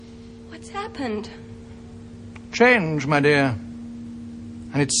What's happened? Change, my dear.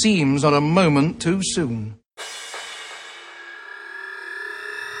 And it seems not a moment too soon.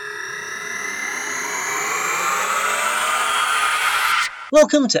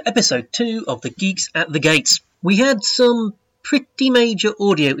 Welcome to episode 2 of the Geeks at the Gates. We had some pretty major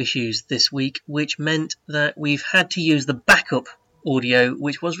audio issues this week, which meant that we've had to use the backup audio,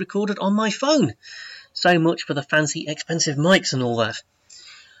 which was recorded on my phone. So much for the fancy, expensive mics and all that.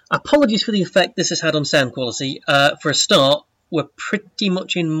 Apologies for the effect this has had on sound quality. For a start, we're pretty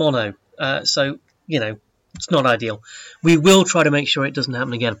much in mono, so, it's not ideal. We will try to make sure it doesn't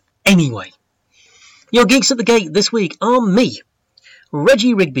happen again. Anyway, your Geeks at the Gate this week are me,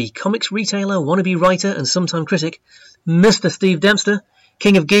 Reggie Rigby, comics retailer, wannabe writer and sometime critic, Mr. Steve Dempster,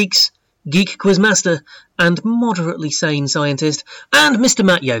 King of Geeks, Geek Quizmaster, and moderately sane scientist, and Mr.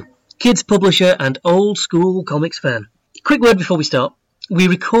 Matt Yo, kids publisher and old school comics fan. Quick word before we start. We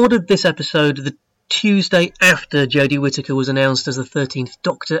recorded this episode the Tuesday after Jodie Whittaker was announced as the 13th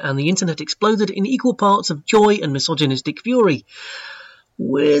Doctor, and the internet exploded in equal parts of joy and misogynistic fury.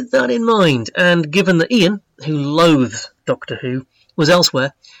 With that in mind, and given that Ian, who loathes Doctor Who, was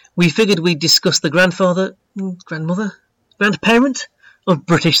elsewhere, we figured we'd discuss the grandparent of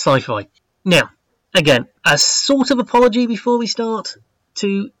British sci-fi. Now, again, a sort of apology before we start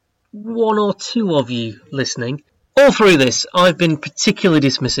to one or two of you listening. All through this, I've been particularly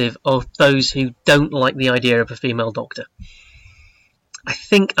dismissive of those who don't like the idea of a female Doctor. I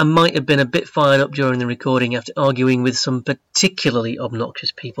think I might have been a bit fired up during the recording after arguing with some particularly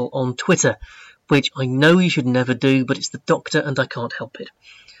obnoxious people on Twitter, which I know you should never do, but it's the Doctor and I can't help it.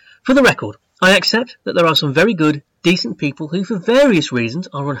 For the record, I accept that there are some very good, decent people who for various reasons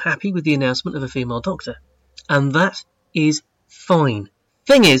are unhappy with the announcement of a female Doctor. And that is fine.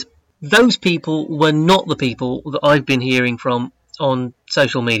 Thing is, those people were not the people that I've been hearing from on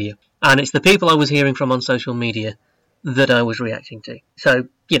social media. And it's the people I was hearing from on social media that I was reacting to. So,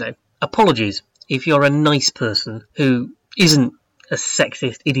 apologies if you're a nice person who isn't a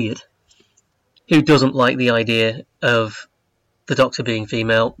sexist idiot who doesn't like the idea of the Doctor being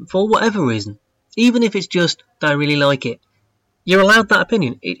female for whatever reason. Even if it's just, I really like it. You're allowed that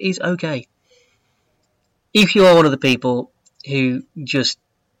opinion. It is okay. If you are one of the people who just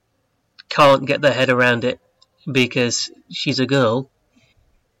can't get their head around it because she's a girl,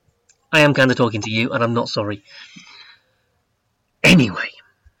 I am kind of talking to you and I'm not sorry. Anyway,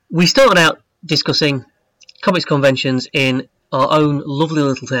 we started out discussing comics conventions in our own lovely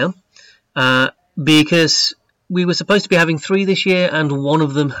little town, because we were supposed to be having 3 this year and one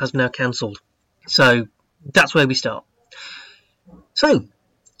of them has now cancelled. So that's where we start. So,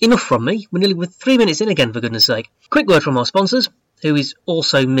 enough from me. We're nearly 3 minutes in again, for goodness sake. Quick word from our sponsors, who is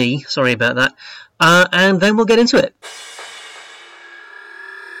also me, sorry about that, and then we'll get into it.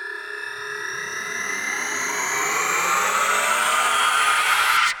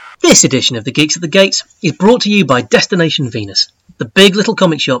 This edition of the Geeks at the Gates is brought to you by Destination Venus, the big little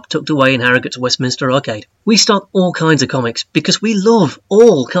comic shop tucked away in Harrogate's Westminster Arcade. We stock all kinds of comics because we love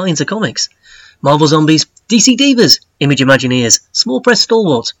all kinds of comics. Marvel Zombies, DC Divas, Image Imagineers, small press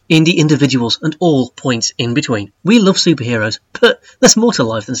stalwarts, indie individuals, and all points in between. We love superheroes, but there's more to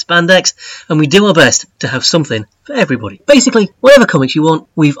life than spandex, and we do our best to have something for everybody. Basically, whatever comics you want,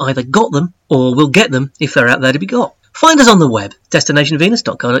 we've either got them, or we'll get them if they're out there to be got. Find us on the web,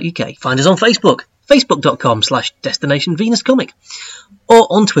 destinationvenus.co.uk. Find us on Facebook, facebook.com/destinationvenuscomic, or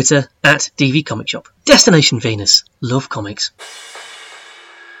on Twitter @DVComicShop. Destination Venus. Love comics.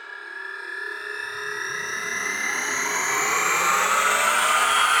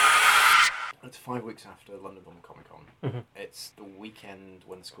 It's 5 weeks after London Comic Con. Mm-hmm. It's the weekend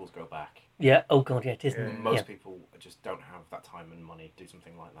when schools go back. Yeah, oh god, yeah, it is. Most people just don't have that time and money to do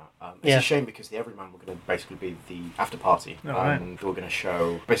something like that. It's a shame because the Everyman were going to basically be the after party. And they were going to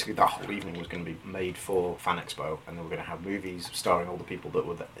show, basically that whole evening was going to be made for Fan Expo, and they were going to have movies starring all the people that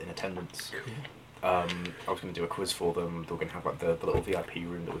were in attendance. Cool. I was going to do a quiz for them. They were going to have like the little VIP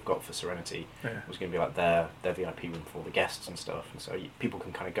room that we've got for Serenity. Yeah. It was going to be like their VIP room for all the guests and stuff. And so people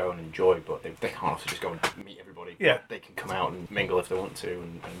can kind of go and enjoy, but they can't also just go and meet everybody. Yeah. But they can come out and mingle if they want to,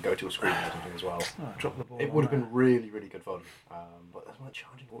 and go to a screening or something as well. Drop the ball. It would have been really, really good fun. But there's one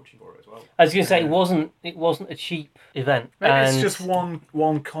charging fortune for it as well. I was going to say, it wasn't a cheap event. Maybe it's just one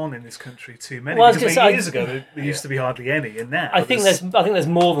con in this country too many. Well, because years ago there used to be hardly any, and now I think there's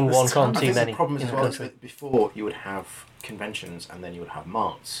more than one con too many. The problem is as well, before you would have conventions and then you would have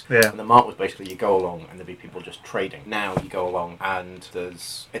marts. Yeah. And the mart was basically you go along and there'd be people just trading. Now you go along and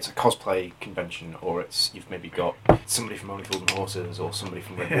it's a cosplay convention, or you've maybe got somebody from Only Fools and Horses or somebody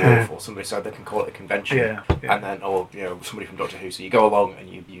from Red Wolf or somebody, so they can call it a convention. Yeah. And then somebody from Doctor Who. So you go along and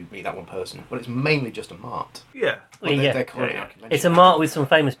you be that one person, but it's mainly just a mart. Yeah. They're calling out convention. It's a mart with some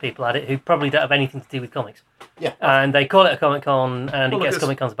famous people at it who probably don't have anything to do with comics. Yeah. And they call it a Comic-Con, and it gets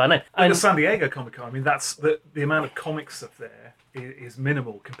Comic-Con's bad name. And the San Diego Comic-Con, I mean, that's the amount of comic stuff there is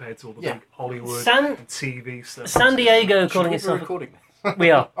minimal compared to all the big Hollywood and TV stuff. San Diego calling itself... recording this?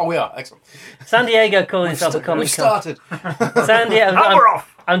 We are. Oh, we are. Excellent. San Diego calling itself a Comic-Con. We've started. San Diego... We're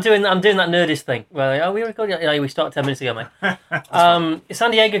off! I'm doing that Nerdist thing. Well, are we recording? Yeah, we started 10 minutes ago, mate.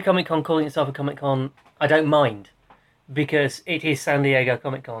 San Diego Comic-Con calling itself a Comic-Con, I don't mind. Because it is San Diego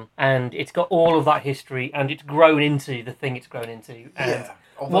Comic-Con, and it's got all of that history, and it's grown into the thing it's grown into. And yeah.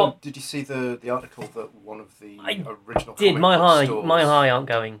 Although, did you see the article that one of the original did. comic My stores... High aren't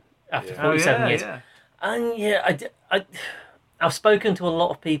going after 47 years. Yeah. And I've spoken to a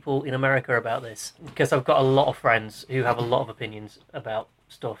lot of people in America about this, because I've got a lot of friends who have a lot of opinions about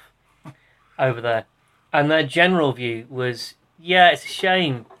stuff over there. And their general view was, yeah, it's a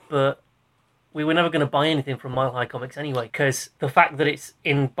shame, but we were never going to buy anything from Mile High Comics anyway, because the fact that it's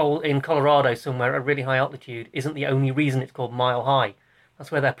in Colorado somewhere at a really high altitude isn't the only reason it's called Mile High.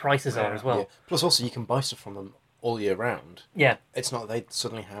 That's where their prices are as well. Yeah. Plus, also, you can buy stuff from them all year round. Yeah. It's not they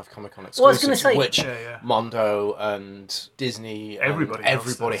suddenly have Comic-Con exclusives, Well, I was going to say... which Mondo and Disney, everybody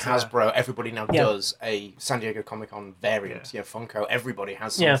Hasbro, everybody now does a San Diego Comic-Con variant. Yeah. Funko, everybody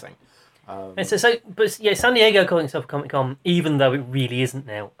has something. But San Diego calling itself a Comic-Con, even though it really isn't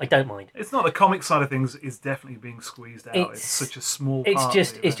now, I don't mind. It's not the comic side of things is definitely being squeezed out. It's such a small part.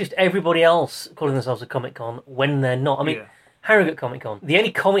 It's just everybody else calling themselves a Comic-Con when they're not. I mean, Harrogate Comic-Con, the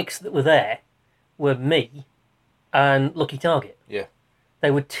only comics that were there were me and Lucky Target. Yeah.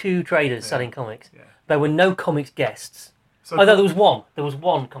 There were two traders selling comics. Yeah. There were no comics guests. Although there was one. There was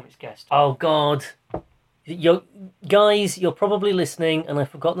one comics guest. Oh, God. You're probably listening, and I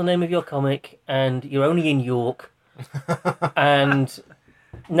forgot the name of your comic, and you're only in York. And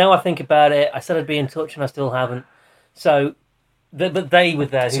now I think about it, I said I'd be in touch, and I still haven't. So, but they were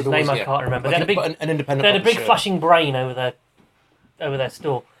there, whose name I can't remember. Like they had an independent. They had a big flashing brain over their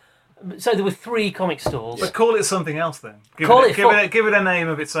store. So there were 3 comic stores. But call it something else then. Give it a name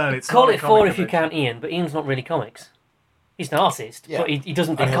of its own. It's call not it 4 if you count Ian, but Ian's not really comics. He's an artist, but he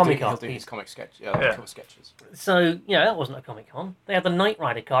doesn't do comic art. He'll do his comic sketches. So, that wasn't a Comic Con. They had the Knight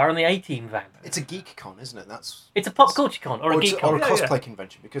Rider car and the A-Team van. It's a geek con, isn't it? It's a pop culture con, or a geek con. Or a cosplay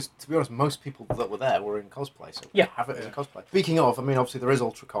convention, because, to be honest, most people that were there were in cosplay, so have it as a cosplay. Speaking of, I mean, obviously there is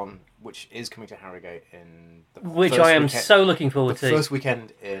UltraCon, which is coming to Harrogate in the Which I am so looking forward to. The first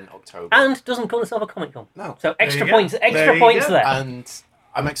weekend in October. And doesn't call itself a Comic Con. No. So extra points there. And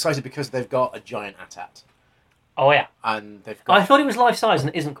I'm excited because they've got a giant AT-AT. Oh yeah, and they've got... I thought it was life size, and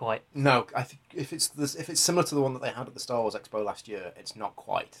it isn't quite. No, I think if it's similar to the one that they had at the Star Wars Expo last year, it's not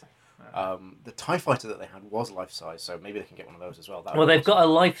quite. The TIE Fighter that they had was life size, so maybe they can get one of those as well. Well, they've got a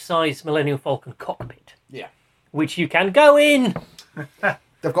life size Millennium Falcon cockpit. Yeah, which you can go in.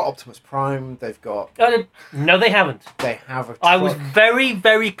 They've got Optimus Prime. They've got... No, they haven't. They have a truck. I was very,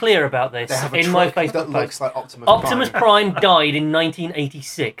 very clear about this in my Facebook that post. Looks like Optimus Prime. Optimus Prime died in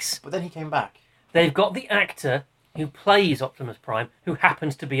 1986. But then he came back. They've got the actor who plays Optimus Prime, who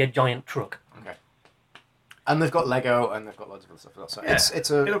happens to be a giant truck. Okay. And they've got Lego, and they've got loads of other stuff.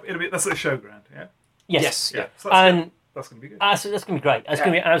 So it'll be that's at the showground, yeah. Yes. Yeah. So that's going to be good. That's going to be great. That's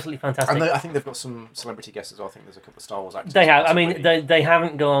going to be absolutely fantastic. And I think they've got some celebrity guests as well. I think there's a couple of Star Wars actors. They have. I mean, they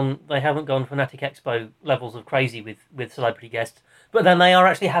haven't gone Fanatic Expo levels of crazy with celebrity guests, but then they are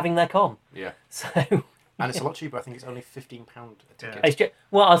actually having their con. Yeah. So. And it's a lot cheaper. I think it's only £15 a ticket.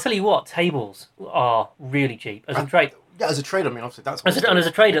 Well, I'll tell you what, tables are really cheap. As a trade, as a trader, I mean, obviously that's... And as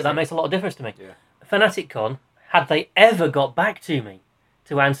a trader, that makes a lot of difference to me. Yeah. FanaticCon, had they ever got back to me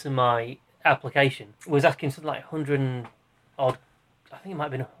to answer my application, was asking something like 100 and odd, I think it might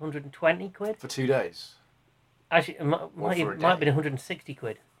have been 120 quid. For 2 days? Actually, it might have been 160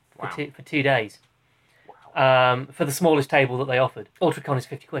 quid for 2 days. Wow. For the smallest table that they offered. UltraCon is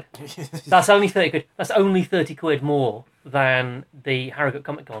 50 quid. That's only 30 quid. That's only 30 quid more than the Harrogate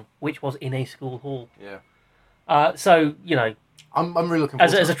Comic Con, which was in a school hall. Yeah. So, I'm really looking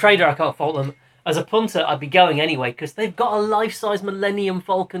forward to it. As a trader, I can't fault them. As a punter, I'd be going anyway, because they've got a life-size Millennium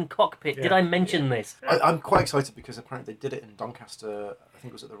Falcon cockpit. Yeah. Did I mention this? I'm quite excited because apparently they did it in Doncaster. I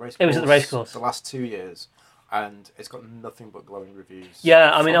think it was at the racecourse. It was at the racecourse. The last 2 years. And it's got nothing but glowing reviews.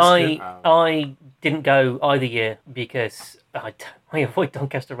 Yeah, I mean, I didn't go either year because I avoid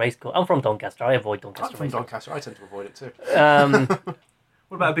Doncaster Racecourse. I'm from Doncaster. I avoid Doncaster Racecourse. I'm from Doncaster. I tend to avoid it too.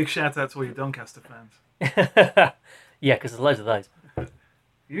 What about a big shout out to all your Doncaster fans? Yeah, because there's loads of those.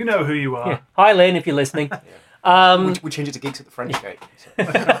 You know who you are. Yeah. Hi, Lynn, if you're listening. We change it to Geeks at the French Gate.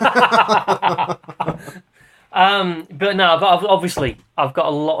 But no, but obviously I've got a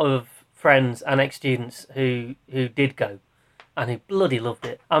lot of friends and ex-students who did go and who bloody loved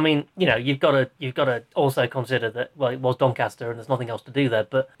it. I mean, you've got to also consider that, well, it was Doncaster and there's nothing else to do there,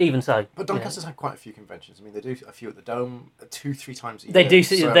 but even so. But Doncaster's had quite a few conventions. I mean, they do a few at the Dome 2-3 times a year. They do.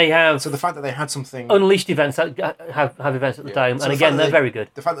 So they have. So the fact that they had something Unleashed events that have events at the Dome, so and again they're very good.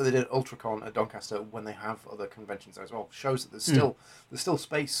 The fact that they did Ultracon at Doncaster when they have other conventions there as well shows that there's still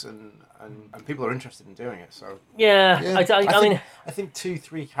space and people are interested in doing it. So I think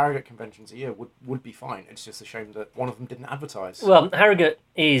 2-3 Harrogate conventions a year would be fine. It's just a shame that one of them didn't advertise. Well, Harrogate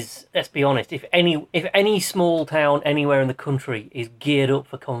is, let's be honest, if any small town anywhere in the country is geared up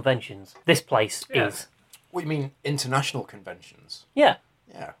for conventions, this place is. What do you mean international conventions? Yeah.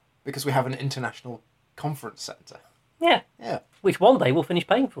 Yeah, because we have an international conference centre. Yeah. Yeah. Which one day we'll finish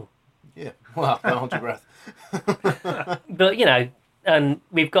paying for. Yeah. Well, don't hold your breath. But, and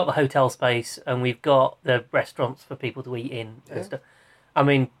we've got the hotel space and we've got the restaurants for people to eat in and stuff. I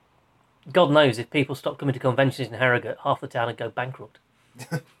mean, God knows if people stop coming to conventions in Harrogate, half the town would go bankrupt.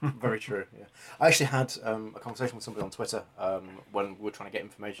 Very true, yeah. I actually had a conversation with somebody on Twitter when we were trying to get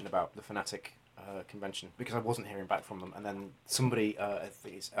information about the Fanatic convention, because I wasn't hearing back from them, and then somebody,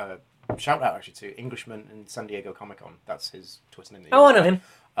 shout out actually to Englishman in San Diego Comic-Con, that's his Twitter name. Oh, I know him.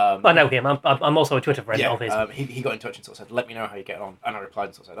 I know him. I'm also a Twitter friend of his. He got in touch and sort of said, let me know how you get on. And I replied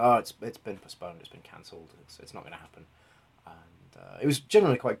and sort of said, it's been postponed, it's been cancelled, it's not going to happen. And it was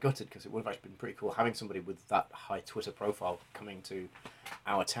generally quite gutted because it would have actually been pretty cool having somebody with that high Twitter profile coming to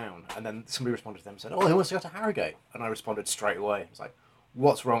our town. And then somebody responded to them and said, he wants to go to Harrogate. And I responded straight away. I was like,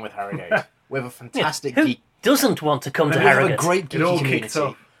 what's wrong with Harrogate? We have a fantastic Who doesn't want to come to Harrogate? Harrogate? We have a great geeky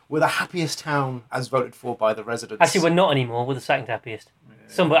community. We're the happiest town as voted for by the residents. Actually, we're not anymore. We're the second happiest.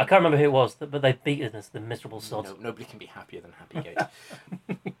 Somebody, I can't remember who it was, but they beaten us, the miserable sods. No, nobody can be happier than Happygate.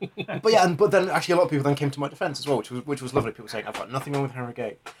 But then actually a lot of people then came to my defence as well, which was lovely. People saying, I've got nothing wrong with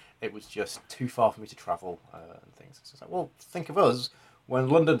Harrogate. It was just too far for me to travel and things. So it's like, well, think of us. When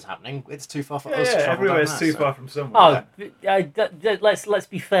London's happening, it's too far for us to travel. Everywhere's too far from somewhere. Let's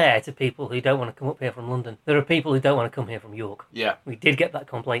be fair to people who don't want to come up here from London. There are people who don't want to come here from York. Yeah. We did get that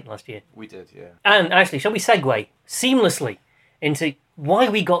complaint last year. We did, yeah. And actually, shall we segue seamlessly into why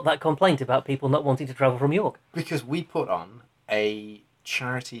we got that complaint about people not wanting to travel from York? Because we put on a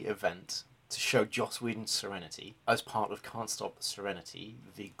charity event to show Joss Whedon's Serenity as part of Can't Stop the Serenity,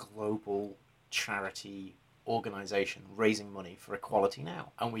 the global charity organisation raising money for Equality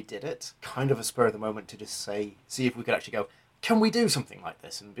Now. And we did it, kind of a spur of the moment to just see if we could actually go, can we do something like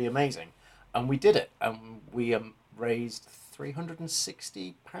this and be amazing? And we did it. And we raised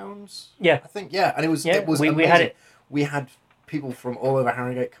 £360. Yeah. I think, yeah. And it was amazing. We had it. We had people from all over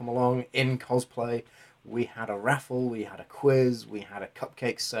Harrogate come along in cosplay. We had a raffle, we had a quiz, we had a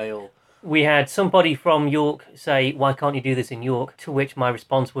cupcake sale. We had somebody from York say, why can't you do this in York? To which my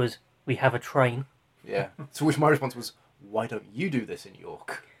response was, we have a train. Yeah. To which my response was, why don't you do this in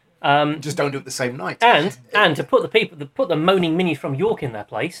York? Just don't do it the same night. And to put the moaning minis from York in their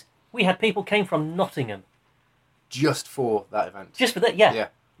place, we had people came from Nottingham. Just for that event. Just for that, yeah. Yeah.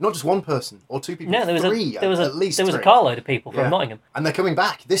 Not just one person or two people. No, there was at least a carload of people from Nottingham, and they're coming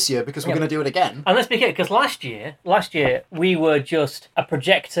back this year because we're going to do it again. And let's be clear, because last year we were just a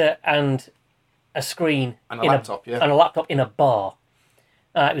projector and a screen and a laptop in a bar.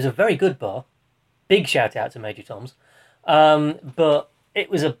 It was a very good bar. Big shout out to Major Tom's, but it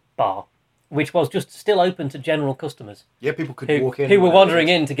was a bar which was just still open to general customers. Yeah, people could walk in. Who were wandering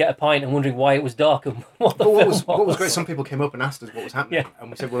in to get a pint and wondering why it was dark and what the film was. What was great, some people came up and asked us what was happening,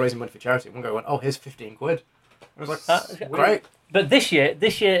 and we said we're raising money for charity. One guy went, here's 15 quid. I was like, great. But this year,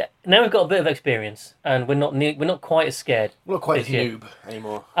 now we've got a bit of experience, and we're not quite as scared. We're not quite as noob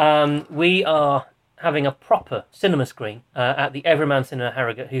anymore. We are having a proper cinema screen at the Everyman Cinema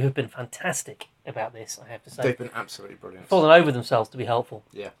Harrogate, who have been fantastic about this, I have to say. They've been absolutely brilliant. Fallen over themselves to be helpful.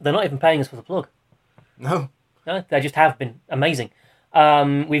 Yeah. They're not even paying us for the plug. No, they just have been amazing.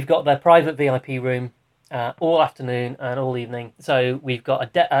 We've got their private VIP room all afternoon and all evening. So we've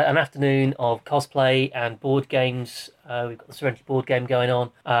got an afternoon of cosplay and board games. We've got the Serenity board game going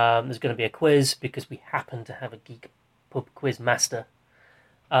on. There's going to be a quiz because we happen to have a geek pub quiz master.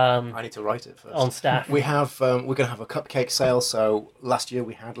 I need to write it first. On staff. We have we're going to have a cupcake sale. So last year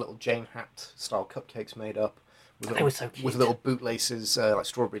we had little Jane Hat style cupcakes made up. They were so cute. With little boot laces, like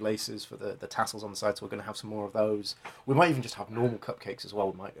strawberry laces for the tassels on the side. So we're going to have some more of those. We might even just have normal cupcakes as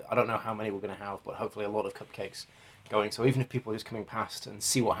well. I don't know how many we're going to have, but hopefully a lot of cupcakes going. So even if people are just coming past and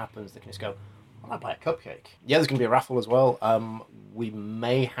see what happens, they can just go, I'll buy a cupcake. Yeah, there's going to be a raffle as well. We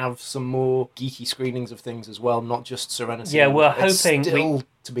may have some more geeky screenings of things as well, not just Serenity. Yeah, we're hoping... Still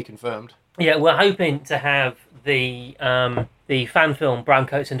to be confirmed. Yeah, we're hoping to have the fan film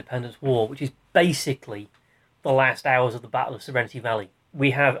Browncoat's Independence War, which is basically the last hours of the Battle of Serenity Valley.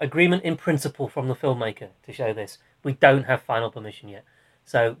 We have agreement in principle from the filmmaker to show this. We don't have final permission yet.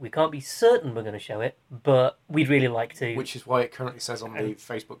 So we can't be certain we're going to show it, but we'd really like to. Which is why it currently says on the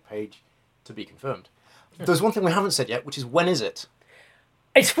Facebook page to be confirmed. There's one thing we haven't said yet, which is when is it?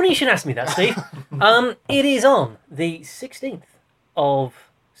 It's funny you should ask me that, Steve. It is on the 16th of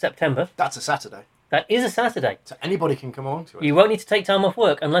September. That's a Saturday. That is a Saturday. So anybody can come along to it. You won't need to take time off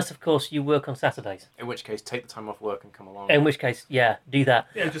work, unless, of course, you work on Saturdays. In which case, take the time off work and come along. In which case, yeah, do that.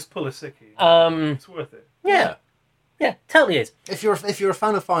 Yeah, just pull a sickie. It's worth it. Yeah. Yeah, totally is. If you're a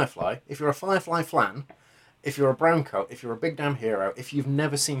fan of Firefly, if you're a Firefly fan, if you're a Browncoat, if you're a big damn hero, if you've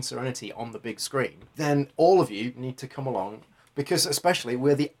never seen Serenity on the big screen, then all of you need to come along, because especially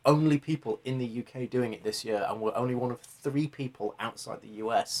we're the only people in the UK doing it this year, and we're only one of 3 people outside the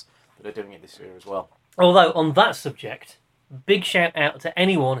US that are doing it this year as well. Although, on that subject, big shout out to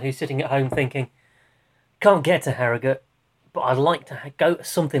anyone who's sitting at home thinking, can't get to Harrogate, but I'd like to go to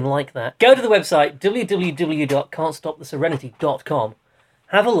something like that. Go to the website, www.can'tstoptheserenity.com.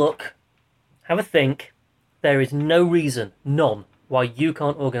 Have a look. Have a think. There is no reason, none, why you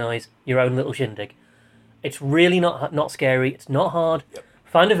can't organise your own little shindig. It's really not scary. It's not hard. Yep.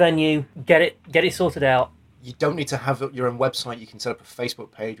 Find a venue. Get it sorted out. You don't need to have your own website. You can set up a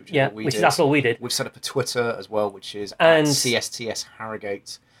Facebook page, which is what we did. That's all we did. We've set up a Twitter as well, which is at CSTS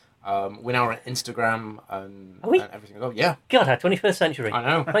Harrogate. We're now on Instagram and everything. Oh, yeah. God, our 21st century. I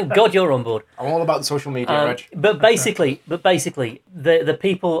know. Thank God you're on board. I'm all about the social media, Reg. But basically, the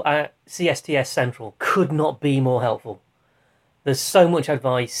people at CSTS Central could not be more helpful. There's so much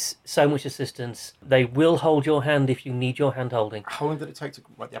advice, so much assistance. They will hold your hand if you need your hand holding. How long did it take to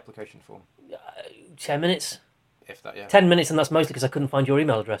write the application form? 10 minutes. If that, yeah. 10 minutes, and that's mostly because I couldn't find your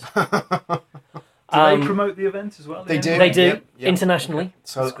email address. Do they promote the event as well? They do. They do, internationally.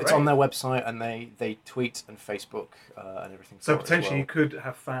 So it's on their website, and they tweet and Facebook and everything. So potentially you could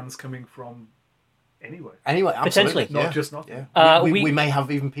have fans coming from anywhere. Anyway, absolutely. Potentially. Not just Nottingham. Yeah. We may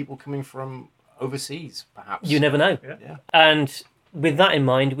have even people coming from overseas, perhaps. You never know. Yeah. And with that in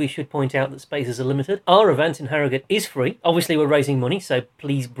mind, we should point out that spaces are limited. Our event in Harrogate is free. Obviously, we're raising money, so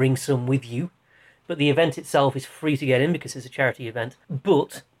please bring some with you. But the event itself is free to get in because it's a charity event.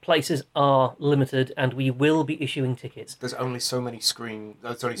 But places are limited, and we will be issuing tickets. There's only so many screens.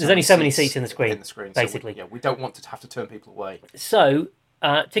 There's only so many seats in the screen. Basically, so we don't want to have to turn people away. So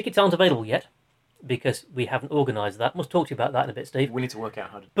tickets aren't available yet because we haven't organised that. We'll talk to you about that in a bit, Steve. We need to work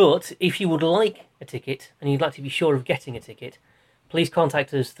out how to. But if you would like a ticket and you'd like to be sure of getting a ticket, please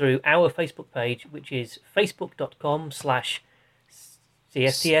contact us through our Facebook page, which is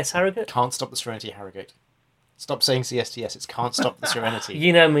facebook.com/CSTS Harrogate. Can't Stop the Serenity Harrogate. Stop saying CSTS. It's Can't Stop the Serenity.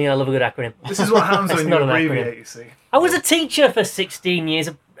 You know me, I love a good acronym. This is what happens when you abbreviate, you see. I was a teacher for 16 years.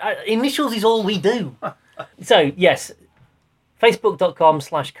 Initials is all we do. So, yes,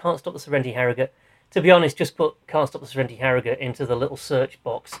 facebook.com/Can't Stop the Serenity Harrogate. To be honest, just put Can't Stop the Serenity Harrogate into the little search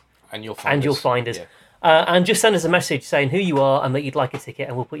box. And you'll find us. Yeah. And just send us a message saying who you are and that you'd like a ticket,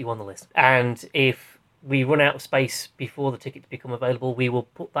 and we'll put you on the list. And if we run out of space before the tickets become available, we will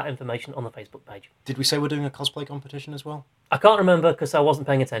put that information on the Facebook page. Did we say we're doing a cosplay competition as well? I can't remember because I wasn't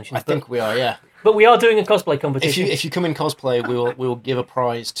paying attention. I think we are, yeah. But we are doing a cosplay competition. If you come in cosplay, we will give a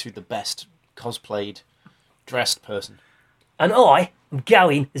prize to the best cosplayed, dressed person. And I am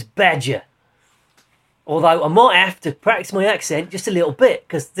going as Badger. Although I might have to practice my accent just a little bit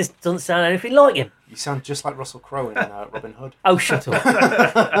because this doesn't sound anything like him. You sound just like Russell Crowe in Robin Hood. Oh, shut up.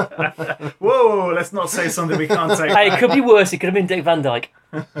 Whoa, let's not say something we can't take. Hey, it could be worse. It could have been Dick Van Dyke.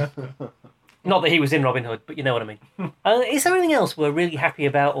 Not that he was in Robin Hood, but you know what I mean. Is there anything else we're really happy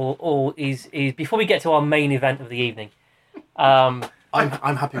about, or is before we get to our main event of the evening? I'm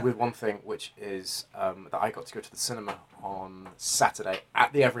happy with one thing, which is that I got to go to the cinema on Saturday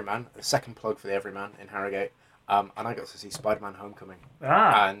at the Everyman, a second plug for the Everyman in Harrogate, and I got to see Spider-Man: Homecoming,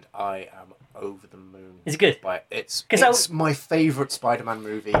 and I am over the moon. Is it good? It's my favourite Spider-Man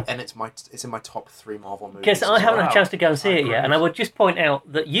movie, and it's in my top 3 Marvel movies. Because I haven't had a chance to go and see it yet, and I would just point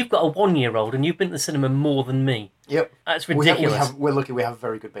out that you've got a 1-year-old and you've been to the cinema more than me. Yep, that's ridiculous. We're lucky. We have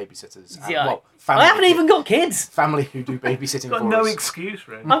very good babysitters. Yeah, I haven't even got kids. Family who do babysitting for us. Got no excuse,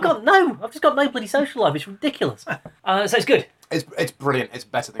 Ray. I've just got no bloody social life. It's ridiculous. So it's good. It's brilliant. It's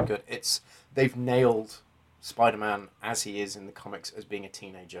better than good. They've nailed Spider-Man as he is in the comics as being a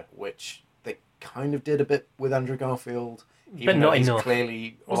teenager, which they kind of did a bit with Andrew Garfield. But not enough.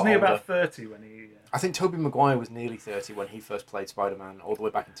 Clearly, wasn't he about 30 when he? I think Tobey Maguire was nearly 30 when he first played Spider-Man, all the way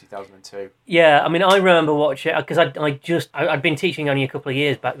back in 2002. Yeah, I mean, I remember watching it because I'd been teaching only a couple of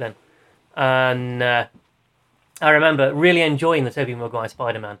years back then, And I remember really enjoying the Tobey Maguire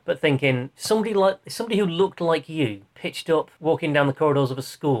Spider-Man, but thinking somebody who looked like you pitched up walking down the corridors of a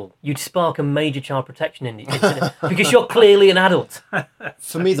school, you'd spark a major child protection incident because you're clearly an adult.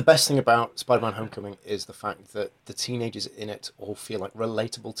 For me, the best thing about Spider-Man: Homecoming is the fact that the teenagers in it all feel like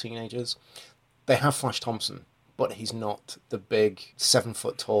relatable teenagers. They have Flash Thompson, but he's not the big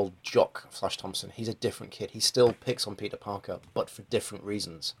 7-foot-tall jock Flash Thompson. He's a different kid. He still picks on Peter Parker, but for different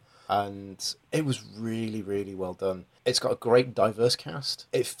reasons. And it was really, really well done. It's got a great diverse cast.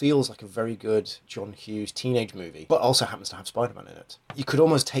 It feels like a very good John Hughes teenage movie, but also happens to have Spider-Man in it. You could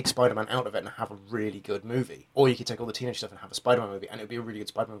almost take Spider-Man out of it and have a really good movie. Or you could take all the teenage stuff and have a Spider-Man movie, and it would be a really good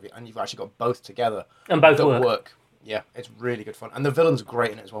Spider-Man movie, and you've actually got both together. And both work. Yeah, it's really good fun. And the villains are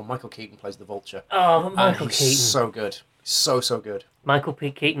great in it as well. Michael Keaton plays the Vulture. Oh, Michael Keaton. So good. So good. Michael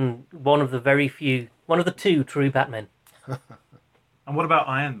P. Keaton, one of the two true Batmen. And what about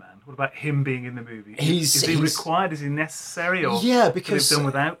Iron Man? What about him being in the movie? Is he required? Is he necessary? Or because could it have done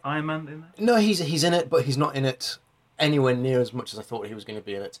without Iron Man in there? No, he's in it, but he's not in it anywhere near as much as I thought he was going to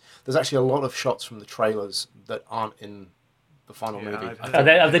be in it. There's actually a lot of shots from the trailers that aren't in the final movie.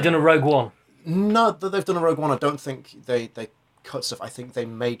 Have they done a Rogue One? No, they've done a Rogue One. I don't think they cut stuff. I think they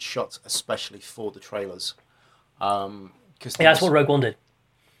made shots especially for the trailers. That's what Rogue One did.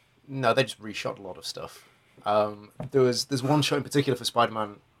 No, they just reshot a lot of stuff. There's one shot in particular for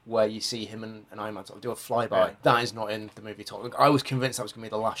Spider-Man where you see him and Iron Man sort of do a flyby. Yeah. That is not in the movie at all. I was convinced that was going to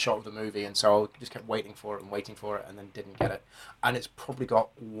be the last shot of the movie, and so I just kept waiting for it, and then didn't get it. And it's probably got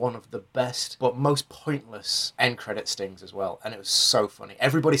one of the best, but most pointless end credit stings as well. And it was so funny.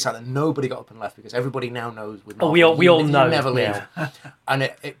 Everybody sat there, nobody got up and left, because everybody now knows with Marvel, we all know. You never leave. And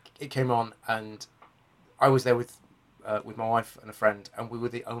it came on, and I was there with my wife and a friend, and we were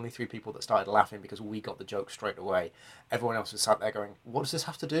the only three people that started laughing because we got the joke straight away. Everyone else was sat there going, what does this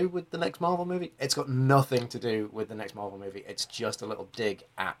have to do with the next Marvel movie? It's got nothing to do with the next Marvel movie. It's just a little dig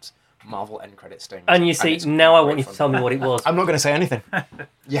at Marvel end credit stings. And you see, now I want you to tell me what it was. I'm not going to say anything.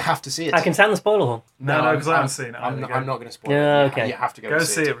 You have to see it. I can sound the spoiler one. No, because I haven't seen it. I'm not going to spoil it. Okay. You have to go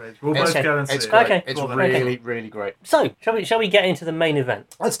see it, Reg. We'll both go and see it. Great. Okay. It's really, really great. So, shall we get into the main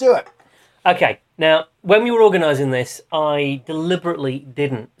event? Let's do it. Okay, now, when we were organising this, I deliberately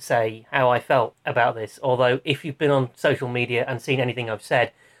didn't say how I felt about this, although if you've been on social media and seen anything I've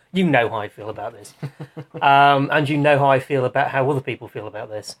said, you know how I feel about this. And you know how I feel about how other people feel about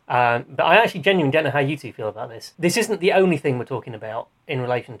this. But I actually genuinely don't know how you two feel about this. This isn't the only thing we're talking about in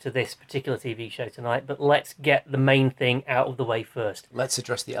relation to this particular TV show tonight, but let's get the main thing out of the way first. Let's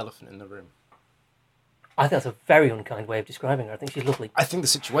address the elephant in the room. I think that's a very unkind way of describing her. I think she's lovely. I think the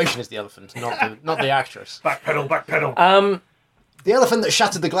situation is the elephant, not the actress. Backpedal. The elephant that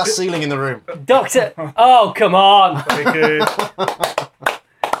shattered the glass ceiling in the room. Doctor... Oh, come on! Very good.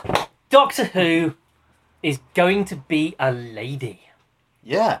 Doctor Who is going to be a lady.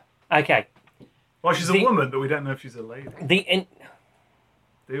 Yeah. Okay. Well, she's a woman, but we don't know if she's a lady.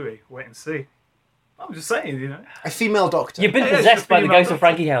 Do we? Wait and see. I'm just saying, you know. A female doctor. You've been possessed by the ghost of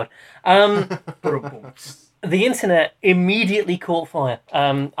Frankie Howard. The internet immediately caught fire.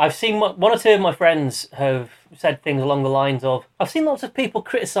 I've seen one or two of my friends have said things along the lines of, I've seen lots of people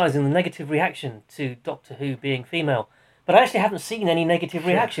criticising the negative reaction to Doctor Who being female, but I actually haven't seen any negative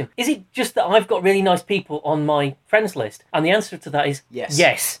reaction. Is it just that I've got really nice people on my friends list? And the answer to that is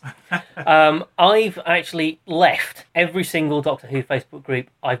yes. I've actually left every single Doctor Who Facebook group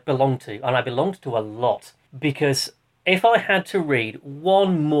I've belonged to, and I belonged to a lot, because if I had to read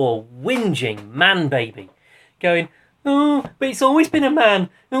one more whinging man baby going, oh, but it's always been a man.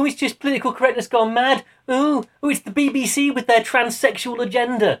 Oh, it's just political correctness gone mad. Oh, it's the BBC with their transsexual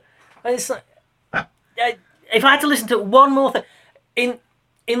agenda. And it's like, if I had to listen to one more thing,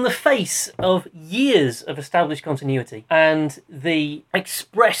 in the face of years of established continuity and the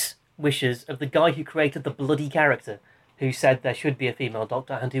express wishes of the guy who created the bloody character, who said there should be a female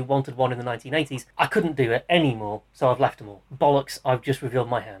doctor and who wanted one in the 1980s, I couldn't do it anymore, so I've left them all. Bollocks, I've just revealed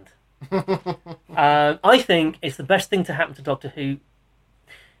my hand. I think it's the best thing to happen to Doctor Who.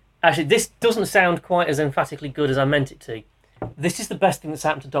 Actually, this doesn't sound quite as emphatically good as I meant it to. This is the best thing that's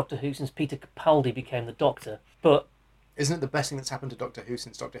happened to Doctor Who since Peter Capaldi became the Doctor. But isn't it the best thing that's happened to Doctor Who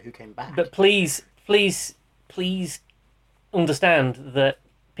since Doctor Who came back? But please understand that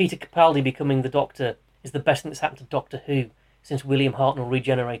Peter Capaldi becoming the Doctor is the best thing that's happened to Doctor Who since William Hartnell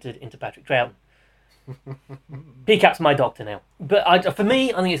regenerated into Patrick Troughton. PCAP's my Doctor now. But for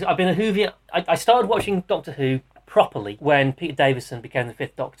me, I think I've been a Whovian. I started watching Doctor Who properly when Peter Davison became the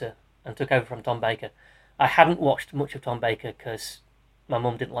Fifth Doctor and took over from Tom Baker. I hadn't watched much of Tom Baker because my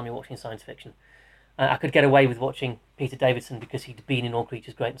mum didn't let me watching science fiction. I could get away with watching Peter Davison because he'd been in All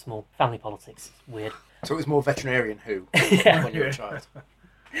Creatures Great and Small. Family politics. It's weird. So it was more Veterinarian Who when you were a child.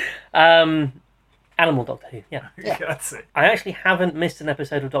 Animal Doctor Who, yeah. That's it. I actually haven't missed an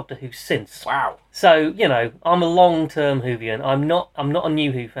episode of Doctor Who since. Wow. So, I'm a long-term Whovian. I'm not a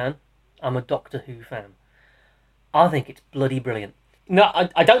new Who fan. I'm a Doctor Who fan. I think it's bloody brilliant. No,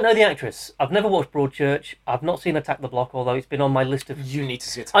 I don't know the actress. I've never watched Broadchurch. I've not seen Attack the Block, although it's been on my list of... You need to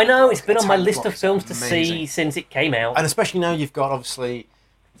see it. I know, it's been on my list of films to see since it came out. And especially now you've got, obviously,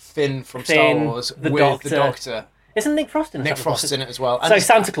 Finn from Star Wars with the Doctor. Isn't Nick Frost in it? Nick Frost's in it as well. And so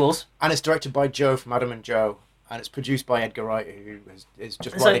Santa Claus. And it's directed by Joe from Adam and Joe. And it's produced by Edgar Wright, who is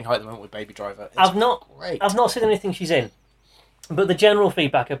just riding high at the moment with Baby Driver. I've not seen anything she's in. But the general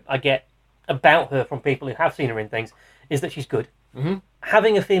feedback I get about her from people who have seen her in things is that she's good. Mm-hmm.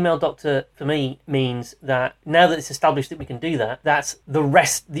 Having a female doctor, for me, means that now that it's established that we can do that, that's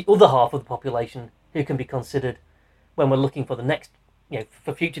the other half of the population who can be considered when we're looking for the next,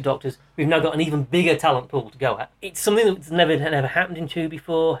 for future doctors. We've now got an even bigger talent pool to go at. It's something that's never happened in Who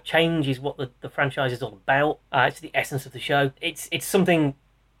before. Change is what the franchise is all about. It's the essence of the show. It's something,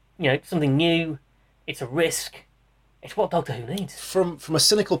 something new. It's a risk. It's what Doctor Who needs. From a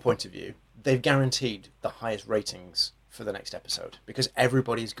cynical point of view, they've guaranteed the highest ratings for the next episode because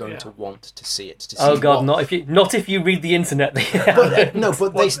everybody's going to want to see it. Not if you read the internet.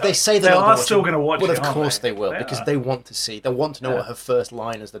 But they say they are still going to watch it. Well, of course they will because they want to see. They want to know what her first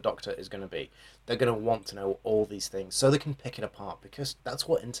line as the Doctor is going to be. They're going to want to know all these things so they can pick it apart because that's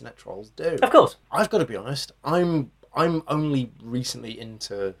what internet trolls do. Of course. I've got to be honest. I'm only recently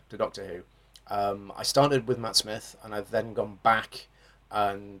into the Doctor Who. I started with Matt Smith and I've then gone back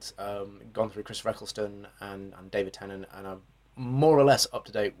and gone through Christopher Eccleston and David Tennant, and I'm more or less up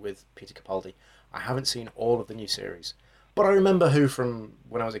to date with Peter Capaldi. I haven't seen all of the new series, but I remember Who from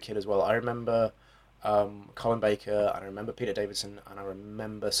when I was a kid as well. I remember Colin Baker, and I remember Peter Davison, and I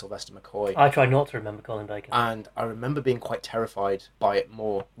remember Sylvester McCoy. I try not to remember Colin Baker. And I remember being quite terrified by it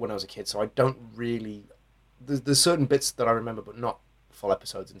more when I was a kid, so I don't really... There's certain bits that I remember, but not full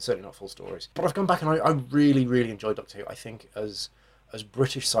episodes, and certainly not full stories. But I've gone back and I really, really enjoyed Doctor Who. I think as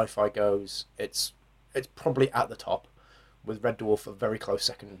British sci-fi goes, it's probably at the top, with Red Dwarf a very close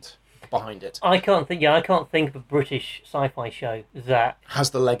second behind it. I can't think of a British sci-fi show that has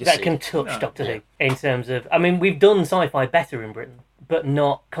the legacy that can touch Doctor Who in terms of. I mean, we've done sci-fi better in Britain, but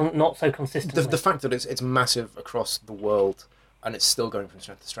not so consistently. The fact that it's massive across the world and it's still going from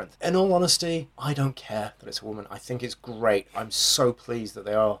strength to strength. In all honesty, I don't care that it's a woman. I think it's great. I'm so pleased that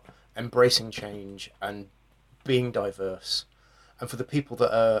they are embracing change and being diverse. And for the people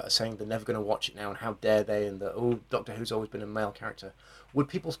that are saying they're never going to watch it now and how dare they, and that, Doctor Who's always been a male character, would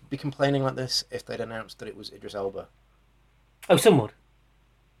people be complaining like this if they'd announced that it was Idris Elba? Oh, some would.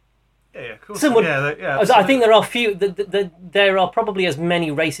 Yeah, of course. Some would. Yeah, I think there are few. There are probably as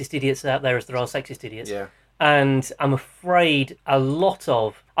many racist idiots out there as there are sexist idiots. Yeah. And I'm afraid a lot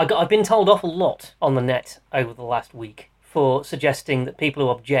of... I've been told off a lot on the net over the last week for suggesting that people who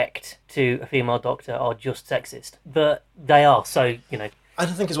object to a female doctor are just sexist. But they are, so, I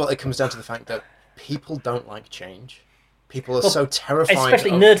don't think as well it comes down to the fact that people don't like change. People are so terrified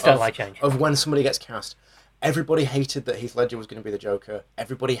especially nerds don't like change. Of when somebody gets cast. Everybody hated that Heath Ledger was going to be the Joker.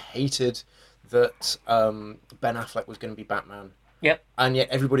 Everybody hated that Ben Affleck was going to be Batman. Yep. And yet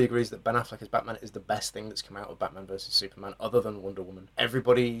everybody agrees that Ben Affleck as Batman is the best thing that's come out of Batman vs Superman other than Wonder Woman.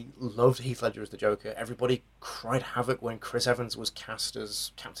 Everybody loved Heath Ledger as the Joker. Everybody cried havoc when Chris Evans was cast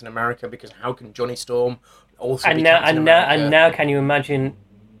as Captain America because how can Johnny Storm also be Captain America? And now can you imagine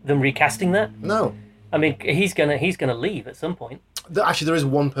them recasting that? No. I mean, he's gonna leave at some point. Actually, there is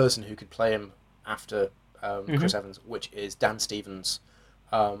one person who could play him after Chris Evans, which is Dan Stevens.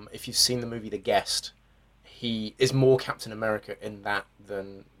 If you've seen the movie The Guest, he is more Captain America in that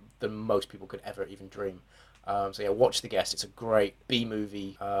than most people could ever even dream. So yeah, watch The Guest. It's a great B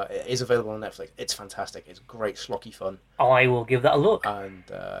movie. It is available on Netflix. It's fantastic. It's great schlocky fun. I will give that a look. And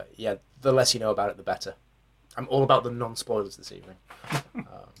yeah, the less you know about it, the better. I'm all about the non-spoilers this evening.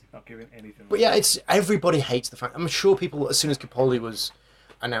 Not giving anything. But yeah, it's everybody hates the fact. I'm sure people, as soon as Capaldi was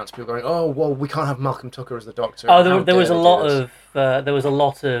announced, people going, "Oh, well, we can't have Malcolm Tucker as the Doctor." Oh, there was a lot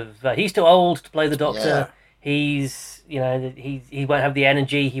of. He's too old to play the Doctor. Yeah. He's, he won't have the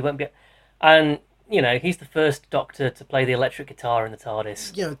energy. He won't be, and he's the first Doctor to play the electric guitar in the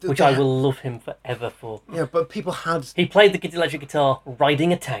TARDIS, which I will love him forever for. Yeah, but people had. He played the electric guitar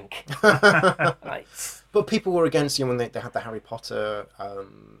riding a tank. Right. But people were against when they had the Harry Potter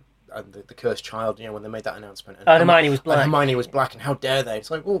and the Cursed Child. When they made that announcement. And Hermione was black. And Hermione was black, and how dare they? It's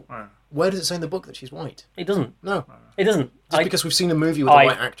like, well, Where does it say in the book that she's white? It doesn't. No. It doesn't. Just because we've seen a movie with a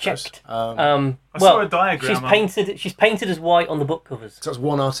white actress. Checked. I saw a diagram. She's painted as white on the book covers. So that's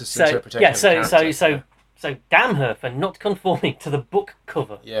one artist's interpretation. Yeah. Of the character. So damn her for not conforming to the book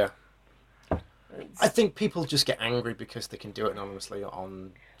cover. Yeah. I think people just get angry because they can do it anonymously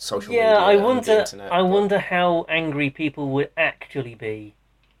on social media. Yeah, and the internet. I wonder how angry people would actually be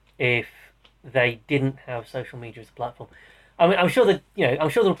if they didn't have social media as a platform. I mean, I'm sure that I'm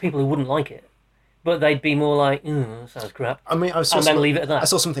sure there are people who wouldn't like it, but they'd be more like, that sounds crap. I mean, then leave it at that. I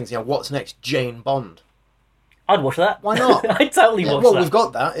saw some things. What's next? Jane Bond. I'd watch that. Why not? I'd totally watch that. Well, we've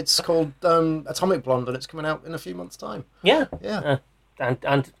got that. It's called Atomic Blonde, and it's coming out in a few months' time. Yeah. Yeah.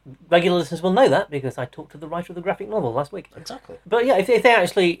 And regular listeners will know that because I talked to the writer of the graphic novel last week. Exactly. But yeah,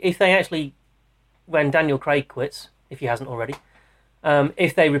 if they actually, when Daniel Craig quits, if he hasn't already,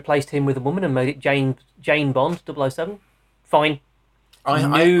 if they replaced him with a woman and made it Jane Bond 007, fine. I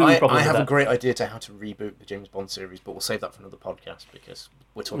have a great idea to how to reboot the James Bond series, but we'll save that for another podcast because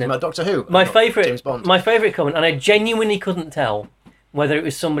we're talking about Doctor Who. James Bond. My favourite comment, and I genuinely couldn't tell whether it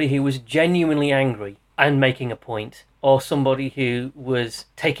was somebody who was genuinely angry and making a point, or somebody who was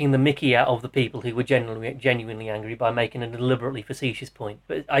taking the mickey out of the people who were genuinely angry by making a deliberately facetious point.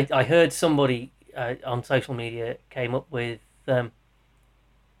 But I heard somebody on social media came up with, so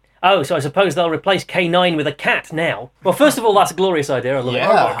I suppose they'll replace K9 with a cat now. Well, first of all, that's a glorious idea. I love it.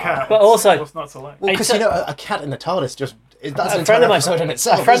 Cat. But also, what's not to like? Well, because a cat in the TARDIS that's an entire episode in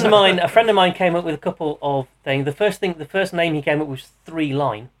itself. A friend of mine came up with a couple of things. The first name he came up with was 3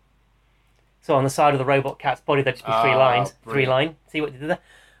 line. So on the side of the robot cat's body, there'd just be 3 lines. Brilliant. 3 line. See what he did there?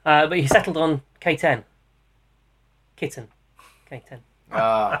 But he settled on K10. Kitten. K10.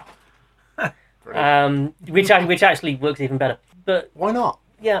 Which actually works even better. But why not?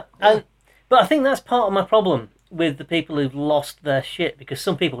 Yeah. But I think that's part of my problem with the people who've lost their shit, because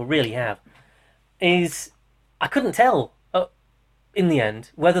some people really have, is I couldn't tell in the end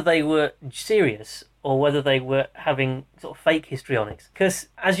whether they were serious or whether they were having sort of fake histrionics. Because,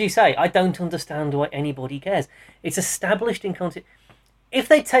 as you say, I don't understand why anybody cares. It's established in content. If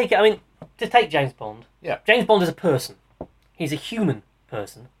they take it, I mean, to take James Bond, James Bond is a person. He's a human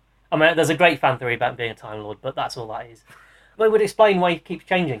person. I mean, there's a great fan theory about him being a Time Lord, but that's all that is. But it would explain why he keeps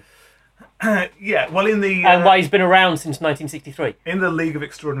changing. Well, in the... and why he's been around since 1963. In the League of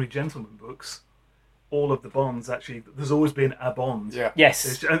Extraordinary Gentlemen books, all of the Bonds, actually, there's always been a Bond. Yeah.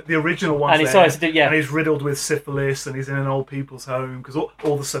 Yes. The original one's and it's there, always, and he's riddled with syphilis, and he's in an old people's home, because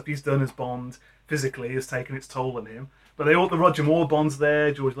all the stuff he's done as Bond physically has taken its toll on him. But the Roger Moore Bonds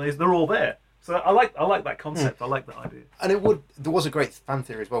there, George Lazenby, they're all there. So I like that concept. I like that idea. And there was a great fan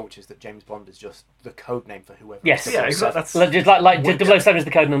theory as well, which is that James Bond is just the code name for whoever. Yes, yeah, exactly. That's just like 007 is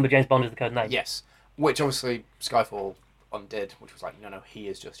the code number, James Bond is the code name. Yes, which obviously Skyfall undid, which was like, no, he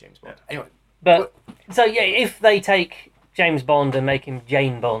is just James Bond. Yeah. Anyway, but so yeah, if they take James Bond and make him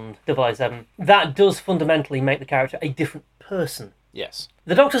Jane Bond 007, that does fundamentally make the character a different person. Yes,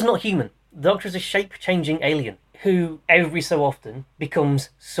 the Doctor's not human. The Doctor's a shape-changing alien who every so often becomes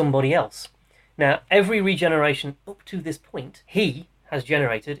somebody else. Now, every regeneration up to this point, he has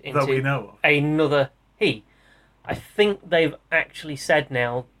generated into that we know of. Another he. I think they've actually said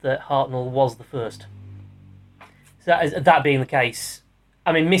now that Hartnell was the first. So that being the case,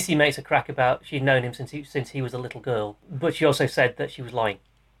 I mean, Missy makes a crack about she'd known him since he was a little girl, but she also said that she was lying.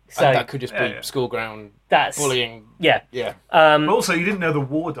 So and that could just be school ground bullying. Yeah. Yeah. But also, you didn't know the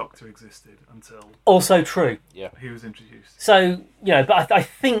War Doctor existed until... Also true. Yeah. He was introduced. So, but I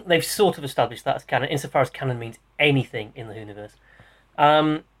think they've sort of established that as canon, insofar as canon means anything in the universe.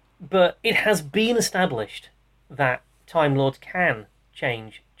 But it has been established that Time Lords can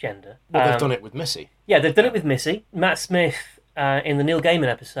change gender. Well, they've done it with Missy. Yeah, they've done it with Missy. Matt Smith, in the Neil Gaiman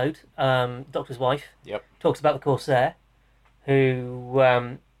episode, Doctor's Wife, talks about the Corsair,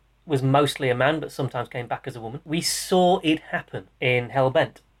 who... was mostly a man, but sometimes came back as a woman. We saw it happen in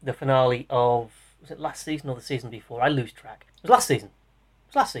Hellbent, the finale of... Was it last season or the season before? I lose track. It was last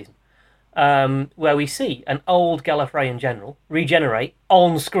season. Where we see an old Gallifreyan general regenerate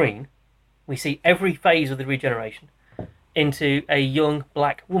on screen. We see every phase of the regeneration into a young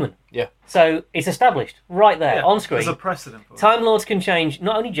black woman. Yeah. So it's established right there on screen. There's a precedent for it. Time Lords can change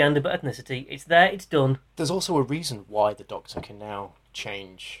not only gender but ethnicity. It's there, it's done. There's also a reason why the Doctor can now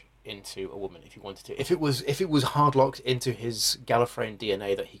change into a woman if he wanted to. If it was hard locked into his Gallifreyan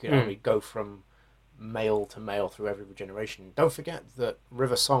DNA that he could only go from male to male through every regeneration. Don't forget that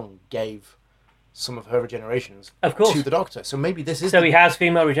River Song gave some of her regenerations to the Doctor. So maybe this is... So he has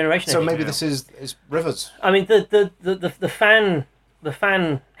female regeneration. So maybe this is River's. I mean, the fan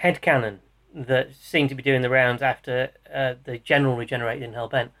headcanon that seemed to be doing the rounds after the general regenerated in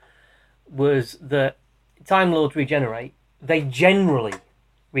Hellbent was that Time Lords regenerate. They generally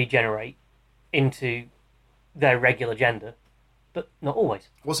regenerate into their regular gender, but not always.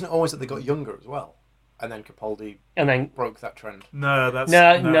 Wasn't it always that they got younger as well? And then Capaldi broke that trend. No,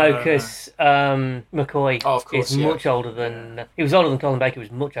 because McCoy of course, is much older than... He was older than Colin Baker, he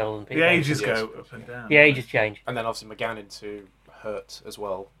was much older than Peter The Davison. ages go up and down. The ages change. And then obviously McGann into Hurt as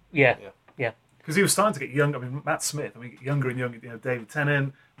well. Yeah. Because he was starting to get younger. I mean, Matt Smith, younger and younger, David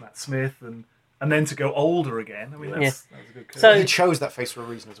Tennant, Matt Smith, and then to go older again. I mean, that's a good curve. So he chose that face for a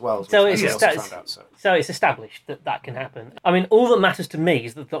reason as well. So it's established that can happen. I mean, all that matters to me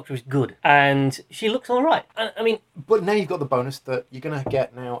is that the Doctor is good, and she looks all right. I mean, but now you've got the bonus that you're going to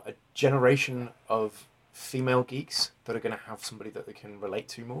get now a generation of female geeks that are going to have somebody that they can relate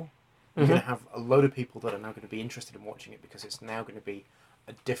to more. You're going to have a load of people that are now going to be interested in watching it because it's now going to be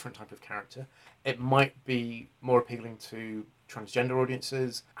a different type of character. It might be more appealing to transgender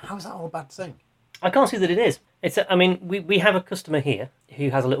audiences. How is that all a bad thing? I can't see that it is. We have a customer here who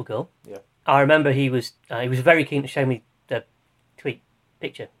has a little girl. Yeah. I remember he was very keen to show me the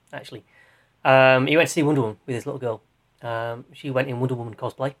picture, actually. He went to see Wonder Woman with his little girl. She went in Wonder Woman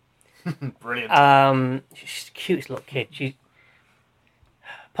cosplay. Brilliant. She's the cutest little kid.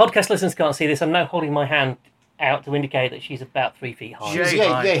 Podcast listeners can't see this. I'm now holding my hand out to indicate that she's about 3 feet high. She's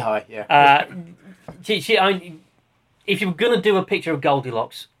yay high, yeah. If you were going to do a picture of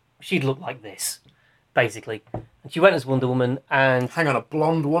Goldilocks, she'd look like this, basically. And she went as Wonder Woman, and... Hang on, a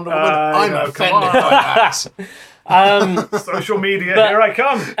blonde Wonder Woman? I'm offended by that. Social media, here I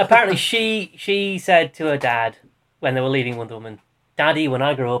come. Apparently she said to her dad, when they were leaving Wonder Woman, "Daddy, when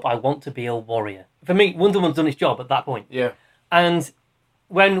I grow up, I want to be a warrior." For me, Wonder Woman's done its job at that point. Yeah. And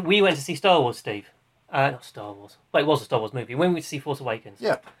when we went to see Star Wars, Steve... not Star Wars. Well, it was a Star Wars movie. When we went to see Force Awakens.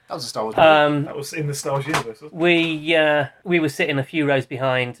 Yeah, that was a Star Wars movie. That was in the Star Wars universe, wasn't it? We were sitting a few rows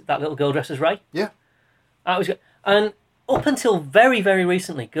behind that little girl dressed as Rey. Yeah. That was good. And up until very, very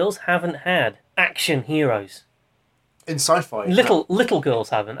recently, girls haven't had action heroes. In sci-fi. Little girls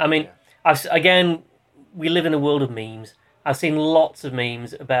haven't. I mean, again, we live in a world of memes. I've seen lots of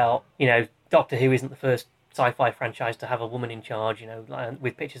memes about, Doctor Who isn't the first sci-fi franchise to have a woman in charge,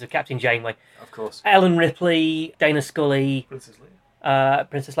 with pictures of Captain Janeway. Of course. Ellen Ripley, Dana Scully. Princess Leia.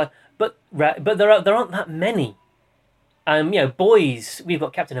 Princess Leia. But there aren't that many. Boys, we've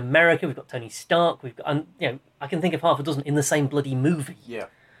got Captain America, we've got Tony Stark, we've got, I can think of half a dozen in the same bloody movie. Yeah.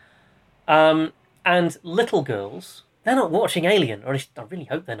 And little girls, they're not watching Alien, or at least I really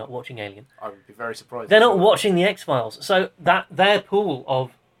hope they're not watching Alien. I would be very surprised. They're not watching the X-Files, so that their pool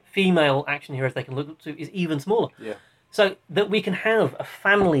of female action heroes they can look up to is even smaller. Yeah. So that we can have a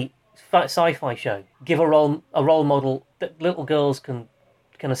family sci-fi show, give a role model that little girls can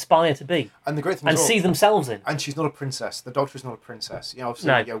aspire to be, and the great thing and see themselves in. And she's not a princess. The Doctor is not a princess.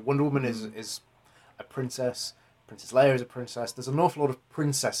 Obviously, Wonder Woman is a princess. Princess Leia is a princess. There's an awful lot of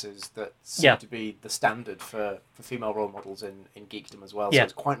princesses that seem to be the standard for female role models in geekdom as well. So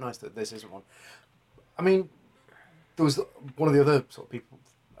it's quite nice that this isn't one. I mean, there was one of the other sort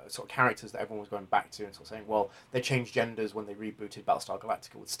of characters that everyone was going back to and sort of saying, well, they changed genders when they rebooted Battlestar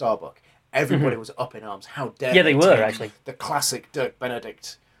Galactica with Starbuck. Everybody was up in arms. How dare they were, actually. The classic Dirk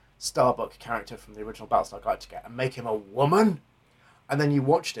Benedict Starbuck character from the original Battlestar Galactica and make him a woman? And then you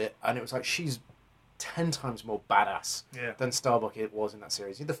watched it and it was like, she's 10 times more badass than Starbuck it was in that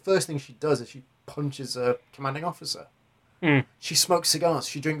series. The first thing she does is she punches a commanding officer. She smokes cigars,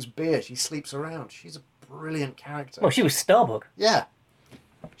 she drinks beer, she sleeps around. She's a brilliant character. Well, she was Starbuck. Yeah.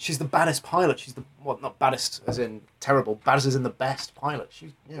 She's the baddest pilot. She's not baddest as in terrible, baddest as in the best pilot.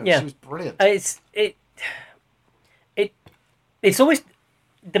 She was brilliant. It's always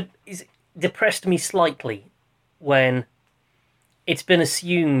depressed me slightly when it's been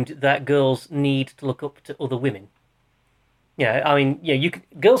assumed that girls need to look up to other women.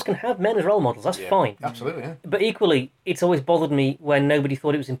 Girls can have men as role models. That's fine. Absolutely, yeah. But equally, it's always bothered me when nobody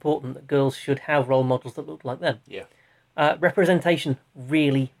thought it was important that girls should have role models that looked like them. Yeah. Representation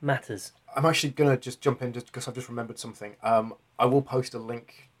really matters. I'm actually going to just jump in just because I've just remembered something. I will post a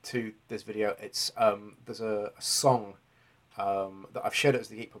link to this video. It's there's a song that I've shared it as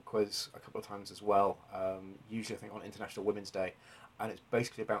the Geek Pub quiz a couple of times as well, usually I think on International Women's Day, and it's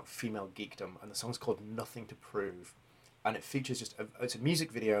basically about female geekdom, and the song's called Nothing to Prove, and it features it's a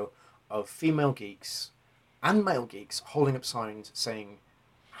music video of female geeks and male geeks holding up signs saying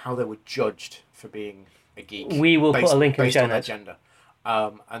how they were judged for being a geek. We will put a link in the show notes. Gender.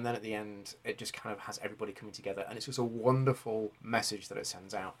 And then at the end, it just kind of has everybody coming together, and it's just a wonderful message that it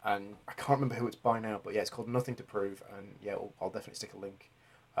sends out. And I can't remember who it's by now, but yeah, it's called Nothing to Prove, and yeah, I'll definitely stick a link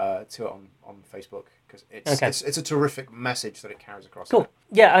to it on Facebook because it's a terrific message that it carries across. Cool.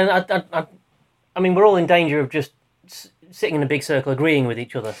 Yeah, and I mean, we're all in danger of just sitting in a big circle agreeing with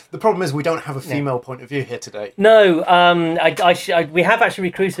each other. The problem is we don't have a female point of view here today. No, we have actually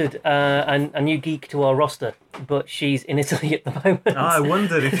recruited a new geek to our roster, but she's in Italy at the moment. Oh, I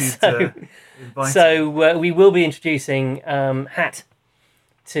wondered if you'd invite So we will be introducing Hat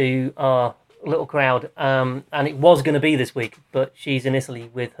to our little crowd, and it was going to be this week, but she's in Italy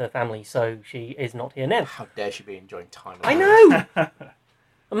with her family, so she is not here now. How dare she be enjoying time? I know!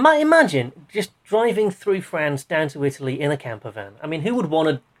 Imagine just driving through France down to Italy in a camper van. I mean, who would want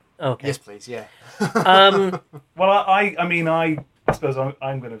to... Okay. Yes, please, yeah. Well, I suppose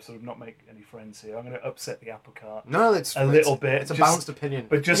I'm going to sort of not make any friends here. I'm going to upset the apple cart. No, it's a little bit. It's a balanced opinion.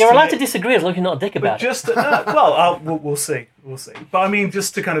 But just You're allowed to disagree as long as you're not a dick but about it. just well, we'll see. We'll see. But I mean,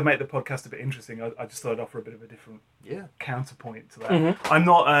 just to kind of make the podcast a bit interesting, I just thought I'd offer a bit of a different counterpoint to that. Mm-hmm. I'm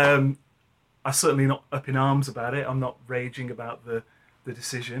not. I'm certainly not up in arms about it. I'm not raging about the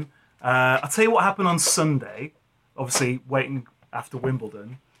decision. I'll tell you what happened on Sunday. Obviously, waiting after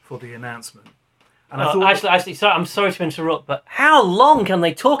Wimbledon for the announcement. And I thought, actually, sorry, I'm sorry to interrupt, but how long can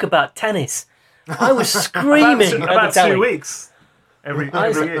they talk about tennis? I was screaming about at the telly. 2 weeks. Every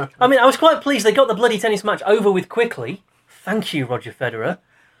year. I mean, I was quite pleased they got the bloody tennis match over with quickly. Thank you, Roger Federer.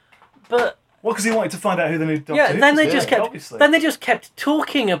 But Well, because he wanted to find out who the new Doctor yeah, Who then was, they just kept obviously. then they just kept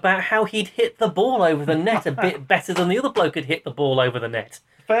talking about how he'd hit the ball over the net a bit better than the other bloke had hit the ball over the net.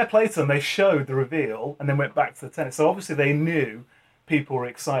 Fair play to them. They showed the reveal and then went back to the tennis. So obviously they knew people were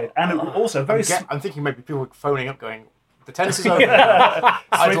excited, and also very. I'm thinking maybe people were phoning up, going, "The tennis is over."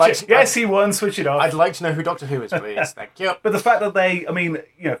 I'd like to, yes, he won. Switch it off. I'd like to know who Doctor Who is, please. Thank you. But the fact that they, I mean,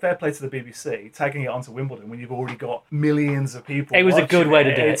 fair play to the BBC tagging it onto Wimbledon when you've already got millions of people. It was a good watching way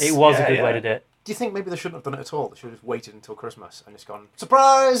to do it. It was a good way to do it. Do you think maybe they shouldn't have done it at all? They should have just waited until Christmas and just gone,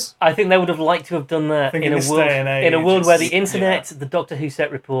 surprise! I think they would have liked to have done that think in in a this world day and age, in a world where the it's- internet, the Doctor Who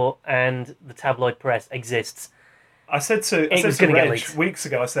set report, and the tabloid press exists. I said to was gonna get Reg leaked. weeks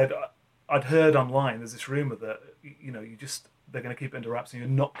ago, I said I'd heard online there's this rumor that they're going to keep it under wraps and you're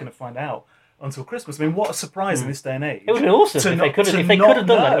not going to find out until Christmas. I mean, what a surprise in this day and age! It would have been awesome if they could have done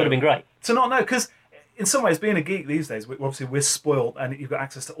that. It would have been great. To not know, because in some ways, being a geek these days, we're spoiled and you've got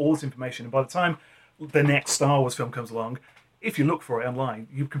access to all this information. And by the time the next Star Wars film comes along, if you look for it online,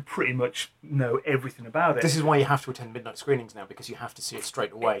 you can pretty much know everything about it. This is why you have to attend midnight screenings now, because you have to see it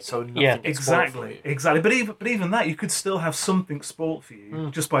straight away, so nothing gets spoiled for you. Exactly. But even that, you could still have something spoiled for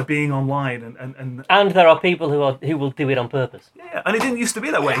you just by being online and And there are people who will do it on purpose. yeah, and it didn't used to be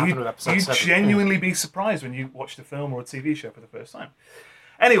that way. happened with episode You'd 7. genuinely be surprised when you watched a film or a TV show for the first time.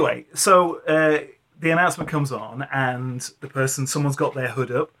 Anyway, so the announcement comes on, and someone's got their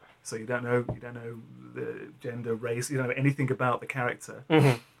hood up, so you don't know the gender, race, you don't know anything about the character.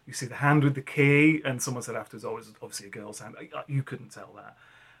 Mm-hmm. You see the hand with the key, and someone said afterwards, "Oh, it's obviously a girl's hand." You couldn't tell that.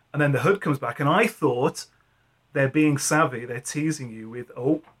 And then the hood comes back, and I thought they're being savvy. They're teasing you with,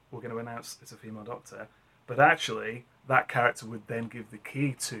 "Oh, we're going to announce it's a female Doctor," but actually, that character would then give the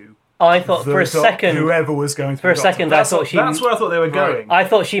key to. I thought for a second, whoever was going to for a the Doctor. second, That's I thought that's where I thought they were going. I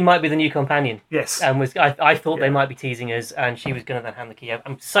thought she might be the new companion. Yes, And I thought they might be teasing us, and she was going to then hand the key over.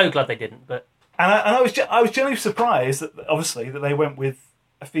 I'm so glad they didn't, but and I was genuinely surprised that obviously that they went with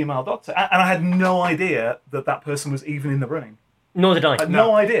a female Doctor, and I had no idea that person was even in the running. nor did I. I had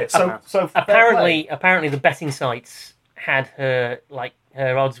no idea. So fair play. Apparently, the betting sites had her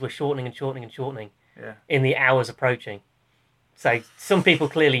odds were shortening and shortening and shortening Yeah. in the hours approaching. So some people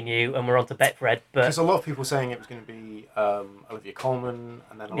clearly knew and were on to Betfred, but There's a lot of people saying it was going to be Olivia Colman,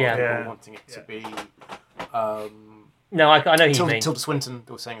 and then a lot Yeah. of people Yeah. wanting it to Yeah. be no, I know who you mean. Tilda Swinton.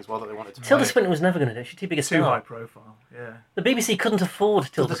 They were saying as well that they wanted to Tilda play Swinton was never going to do it. She's too big a Too high star. profile. Yeah. The BBC couldn't afford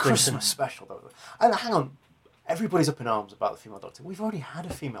Tilda the Swinton. Christmas special, though. And hang on, everybody's up in arms about the female Doctor. We've already had a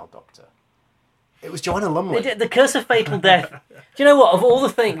female Doctor. It was Joanna Lumley. The Curse of Fatal Death. Do you know what? Of all the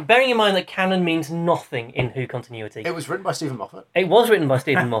things, bearing in mind that canon means nothing in Who continuity, It was written by Stephen Moffat. it was written by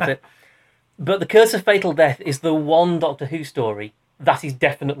Stephen Moffat, but The Curse of Fatal Death is the one Doctor Who story that is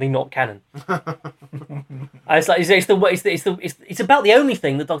definitely not canon. It's about the only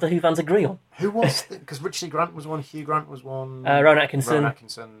thing that Doctor Who fans agree on. Who was? Because Richard E. Grant was one. Hugh Grant was one. Rowan Atkinson, Rowan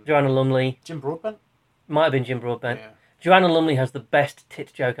Atkinson. Joanna Lumley, Jim Broadbent. might have been Jim Broadbent. Yeah. Joanna Lumley has the best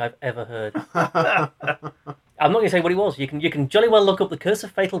tit joke I've ever heard. I'm not going to say what it was. You can jolly well look up The Curse of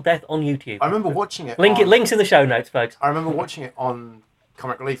Fatal Death on YouTube. I remember watching it. Links in the show notes, folks. I remember watching it on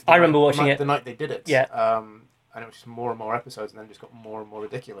Comic Relief. I remember watching it. the night they did it. Yeah. And it was just more and more episodes, and then just got more and more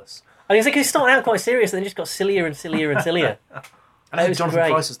ridiculous. I mean, it started out quite serious, and then just got sillier and sillier and sillier. And it It had was Jonathan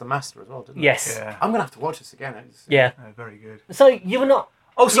great. Pryce as the Master as well, didn't it? Yes. Yeah. I'm gonna have to watch this again. Yeah. Very good. So you were not.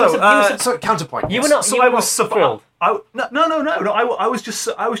 Oh, so so counterpoint. You yes. were not. So you I were was not thrilled. No. I was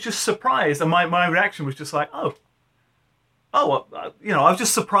just surprised, and my reaction was just like, I was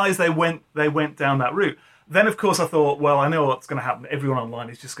just surprised they went down that route. Then, of course, I thought, well, I know what's going to happen. Everyone online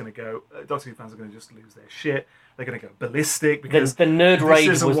is just going to go. Doctor Who fans are going to just lose their shit. They're going to go ballistic because the nerd rage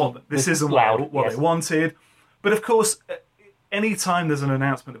this isn't loud, what they wanted. But of course, any time there's an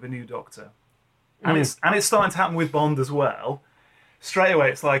announcement of a new Doctor, and it's starting to happen with Bond as well, straight away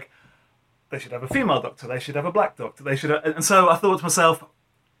it's like they should have a female Doctor, they should have a black Doctor, and so I thought to myself,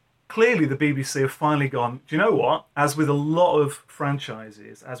 clearly the BBC have finally gone, do you know what? As with a lot of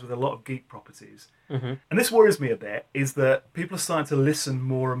franchises, as with a lot of geek properties, and this worries me a bit, is that people are starting to listen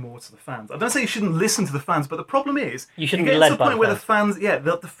more and more to the fans. I don't say you shouldn't listen to the fans, but the problem is You shouldn't get be led to the by point the where fans.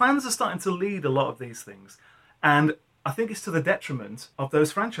 the fans are starting to lead a lot of these things. And I think it's to the detriment of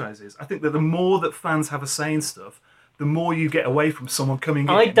those franchises. I think that the more that fans have a say in stuff, the more you get away from someone coming in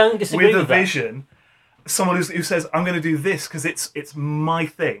I don't disagree with a with that. vision. Someone who says, I'm going to do this because it's my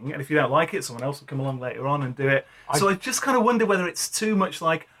thing, and if you don't like it, someone else will come along later on and do it. So I just kind of wonder whether it's too much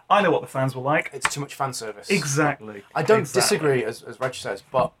like, I know what the fans will like. It's too much fan service. Exactly. I don't disagree, as Reg says,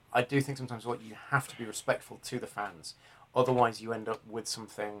 but I do think sometimes you have to be respectful to the fans. Otherwise, you end up with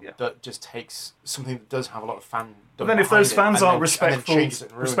something that just takes something that does have a lot of fan. But then if those fans aren't respectful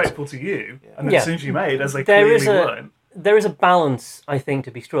respectful to you, and the decisions you made, as they There clearly is weren't. There is a balance, I think,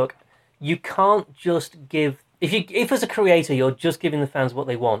 to be struck. You can't just give. If as a creator you're just giving the fans what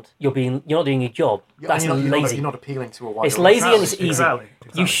they want, you're not doing your job. That's lazy. You're not appealing to a wider It's lazy and it's Exactly, easy.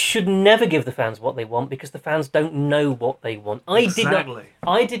 exactly. You should never give the fans what they want because the fans don't know what they want. I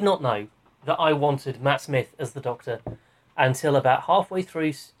did not know that I wanted Matt Smith as the Doctor until about halfway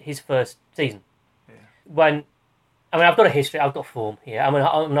through his first season. Yeah. I've got a history, I've got form here. I'm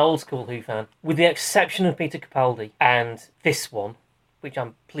an old school Who fan. With the exception of Peter Capaldi and this one, which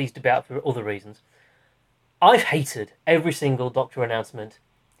I'm pleased about for other reasons, I've hated every single Doctor announcement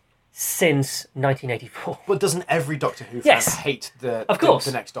since 1984. But doesn't every Doctor Who fan hate the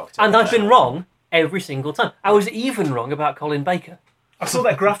next Doctor? And I've been wrong every single time. I was even wrong about Colin Baker. I saw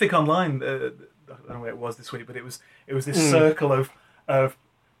that graphic online. I don't know where it was this week, but it was this circle of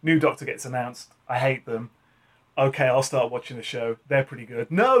new Doctor gets announced. I hate them. Okay, I'll start watching the show. They're pretty good.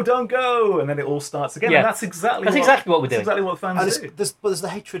 No, don't go, and then it all starts again. Yeah. And that's exactly what we're doing. That's exactly what fans do. There's the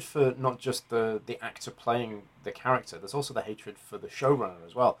hatred for not just the actor playing the character. There's also the hatred for the showrunner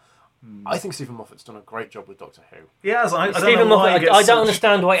as well. I think Stephen Moffat's done a great job with Doctor Who. Yes, I don't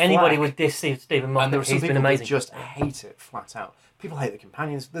understand why anybody would diss Stephen Moffat. And there are some He's been people amazing. that just hate it flat out. People hate the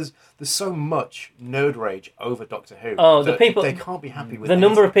companions. There's so much nerd rage over Doctor Who. Oh, that the people! They can't be happy with the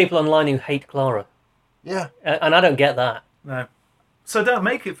number of people online who hate Clara. Yeah, and I don't get that. No, so don't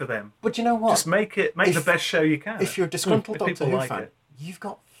make it for them. But you know what? Just make the best show you can. If you're a disgruntled Doctor Who fan, you've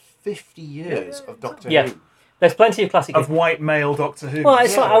got 50 years of Doctor Who. There's plenty of classic of white male Doctor Who. Well,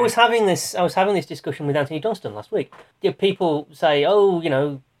 it's like I was having this discussion with Anthony Johnston last week. People say, "Oh,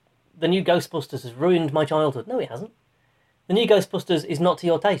 the new Ghostbusters has ruined my childhood." No, it hasn't. The new Ghostbusters is not to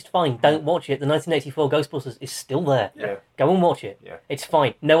your taste. Fine, don't watch it. The 1984 Ghostbusters is still there. Yeah. Go and watch it. Yeah. It's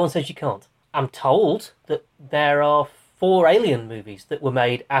fine. No one says you can't. I'm told that there are 4 Alien movies that were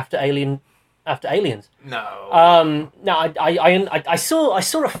made after Aliens. No. No. I saw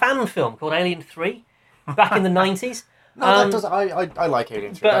a fan film called Alien 3 back in the 90s. No, that does. I like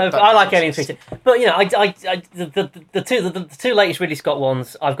Alien 3. But I like Alien 3 too. But the two latest Ridley Scott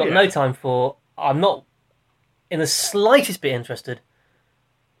ones, I've got no time for. I'm not in the slightest bit interested.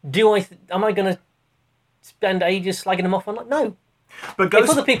 Am I going to spend ages slagging them off? I'm like, no. But if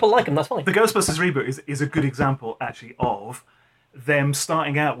other people like them, that's fine. The Ghostbusters reboot is a good example, actually, of them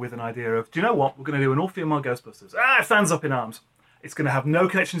starting out with an idea of, do you know what? We're going to do an all-female Ghostbusters. Fans up in arms. It's going to have no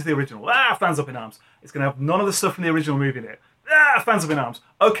connection to the original. Fans up in arms. It's going to have none of the stuff from the original movie in it. Fans up in arms.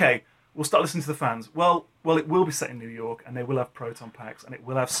 Okay, we'll start listening to the fans. Well, it will be set in New York, and they will have proton packs, and it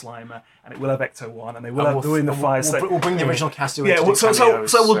will have Slimer, and it will have Ecto-1, and they will have doing the fire. We'll bring the original cast to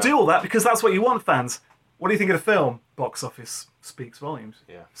so we'll do all that because that's what you want, fans. What do you think of the film? Box office speaks volumes.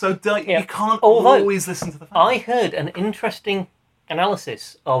 Yeah. So you can't always listen to the fans. I heard an interesting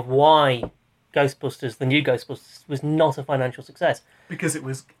analysis of why Ghostbusters, the new Ghostbusters, was not a financial success. Because it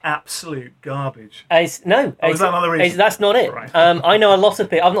was absolute garbage. Is that not the reason? That's not it. Right. I know a lot of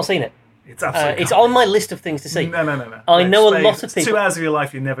people. I've not seen it. It's absolutely it's on my list of things to see. No. I know a lot of people. 2 hours of your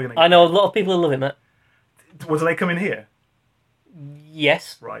life you're never going to. I know a lot of people who love it, Matt. Well, do they come in here?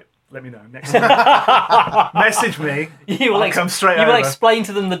 Yes. Right. Let me know next time. Message me. I'll come straight over. You will explain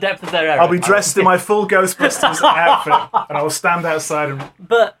to them the depth of their error. I'll be dressed in my full Ghostbusters outfit, and I will stand outside and.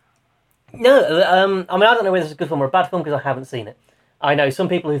 But no, I don't know whether it's a good film or a bad film because I haven't seen it. I know some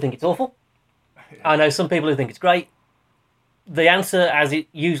people who think it's awful. I know some people who think it's great. The answer, as it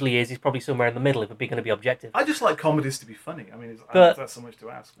usually is probably somewhere in the middle if we're going to be objective. I just like comedies to be funny. I mean, that's so much to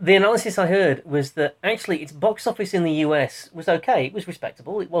ask. The analysis I heard was that actually its box office in the US was okay. It was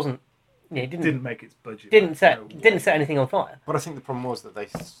respectable. It wasn't. It didn't make its budget. Didn't set anything on fire. But I think the problem was that they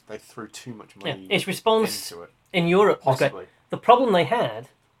threw too much money. Its response into it. In Europe was Possibly. great. The problem they had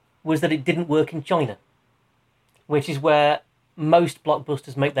was that it didn't work in China, which is where most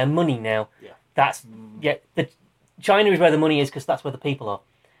blockbusters make their money now. Yeah. China is where the money is because that's where the people are,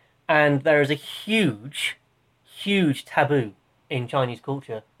 and there is a huge taboo in Chinese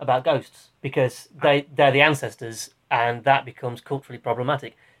culture about ghosts because they're the ancestors, and that becomes culturally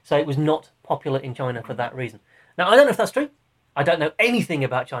problematic. So it was not popular in China for that reason. Now I don't know if that's true. I don't know anything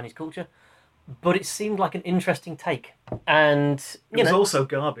about Chinese culture, but it seemed like an interesting take, and it was also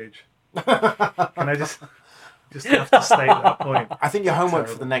garbage. Can I just have to state that point? I think your homework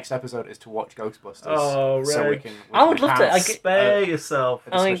for the next episode is to watch Ghostbusters. Oh, right. So we can I would love to. Spare yourself.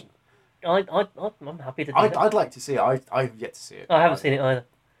 I'm happy to do that. I'd like to see it. I've yet to see it. I haven't seen it either.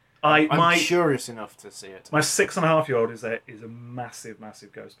 I'm curious enough to see it. My 6.5-year-old is a massive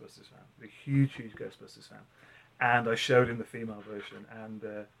Ghostbusters fan. A huge Ghostbusters fan. And I showed him the female version. And,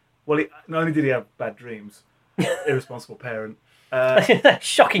 not only did he have bad dreams, irresponsible parent.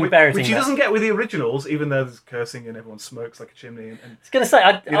 Shocking parenting. Which he doesn't get with the originals, even though there's cursing and everyone smokes like a chimney. And I was going to say,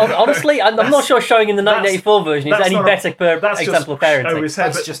 honestly, I'm not sure showing in the 1984 version is any better example of parenting.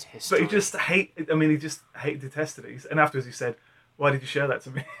 That's just history. But he just detested it. And afterwards he said, "Why did you share that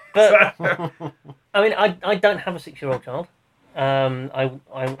to me?" But, I mean, I don't have a 6-year-old child. I'm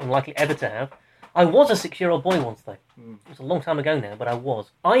unlikely ever to have. I was a 6-year-old boy once, though. It was a long time ago now, but I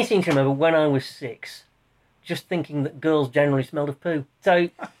was. I seem to remember when I was 6... just thinking that girls generally smelled of poo. So,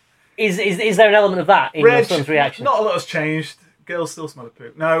 is there an element of that in your son's reaction? Not a lot has changed. Girls still smell of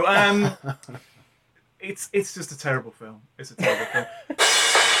poo. No, it's just a terrible film. It's a terrible film.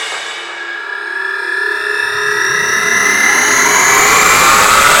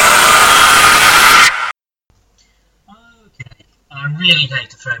 Okay, I really hate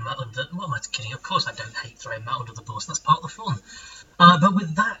to throw Matt under. What am I kidding? Of course I don't hate throwing Matt under the bus. That's part of the fun. But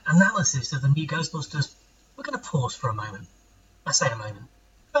with that analysis of the new Ghostbusters, we're going to pause for a moment. I say a moment.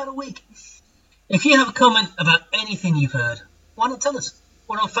 About a week. If you have a comment about anything you've heard, why not tell us?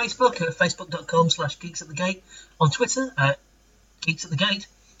 We're on Facebook at facebook.com/geeksatthegate, on Twitter at geeksatthegate,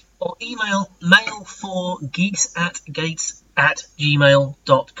 or email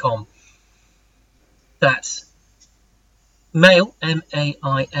mail4geeksatgates@gmail.com. That's mail,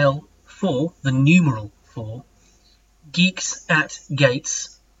 M-A-I-L, 4, the numeral 4,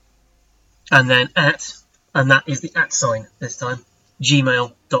 geeksatgates, and then at, and that is the @ sign this time,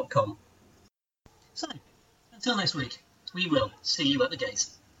 gmail.com. So, until next week, we will see you at the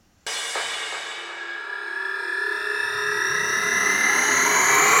gates.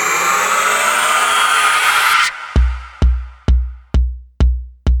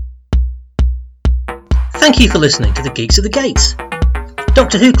 Thank you for listening to the Geeks at the Gates.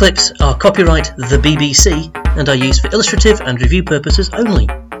 Doctor Who clips are copyright the BBC and are used for illustrative and review purposes only.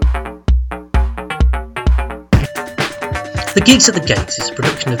 The Geeks at the Gates is a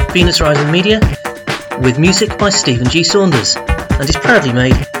production of Venus Rising Media with music by Stephen G. Saunders and is proudly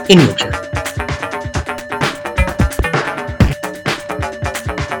made in Yorkshire.